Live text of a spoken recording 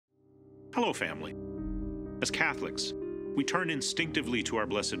Hello, family. As Catholics, we turn instinctively to our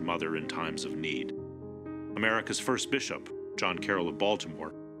Blessed Mother in times of need. America's first bishop, John Carroll of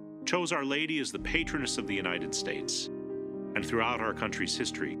Baltimore, chose Our Lady as the patroness of the United States. And throughout our country's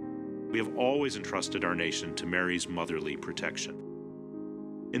history, we have always entrusted our nation to Mary's motherly protection.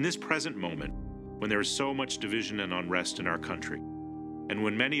 In this present moment, when there is so much division and unrest in our country, and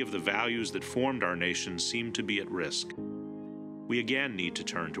when many of the values that formed our nation seem to be at risk, we again need to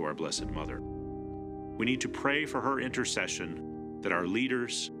turn to our Blessed Mother. We need to pray for her intercession that our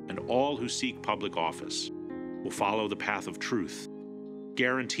leaders and all who seek public office will follow the path of truth,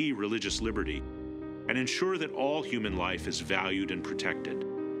 guarantee religious liberty, and ensure that all human life is valued and protected,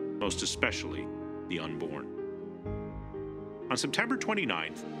 most especially the unborn. On September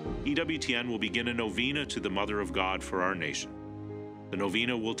 29th, EWTN will begin a novena to the Mother of God for our nation. The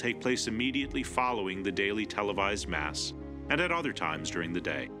novena will take place immediately following the daily televised Mass and at other times during the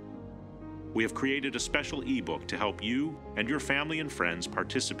day. We have created a special ebook to help you and your family and friends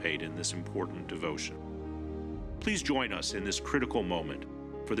participate in this important devotion. Please join us in this critical moment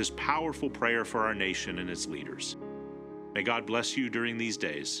for this powerful prayer for our nation and its leaders. May God bless you during these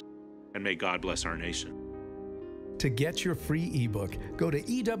days, and may God bless our nation. To get your free ebook, go to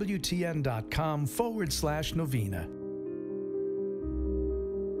EWTN.com/novena.